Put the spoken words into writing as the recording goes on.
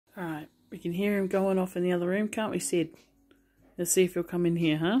Alright, we can hear him going off in the other room, can't we, Sid? Let's see if he'll come in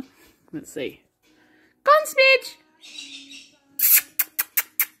here, huh? Let's see. Go on, Smidge!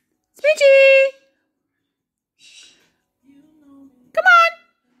 Smidgey! Come on!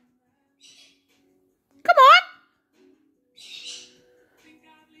 Come on!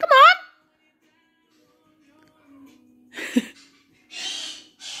 Come on!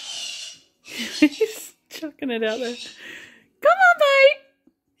 He's chucking it out there. Come on, mate!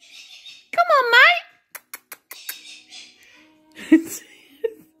 Come on, mate!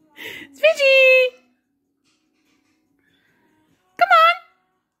 Smidgey! Come on!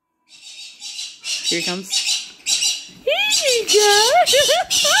 Here he comes. Here you go!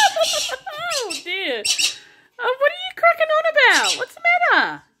 Oh dear! Oh, what are you cracking on about? What's the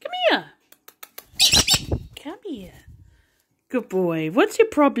matter? Come here! Come here. Good boy. What's your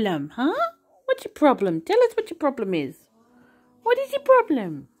problem, huh? What's your problem? Tell us what your problem is. What is your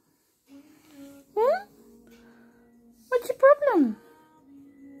problem? Hmm? What's your problem?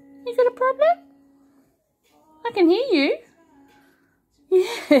 You got a problem? I can hear you.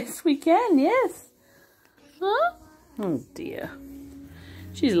 Yes, we can, yes. Huh? Oh dear.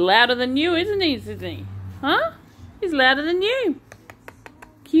 She's louder than you, isn't he, Sydney? Huh? He's louder than you.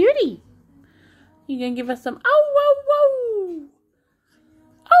 Cutie. You gonna give us some oh whoa whoa.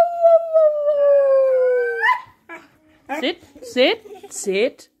 Oh whoa whoa. Sit, sit,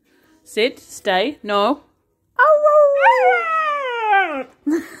 sit. Sit, stay, no. Oh whoa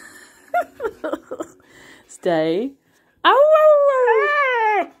whoa. Stay. Oh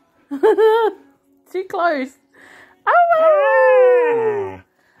whoa whoa. Too close. Oh whoa.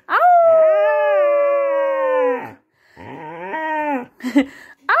 Oh.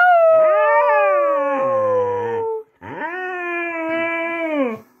 Oh.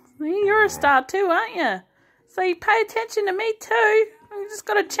 You're a star too, aren't you? So you pay attention to me too. You just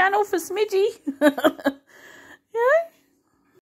got a channel for Smidgey.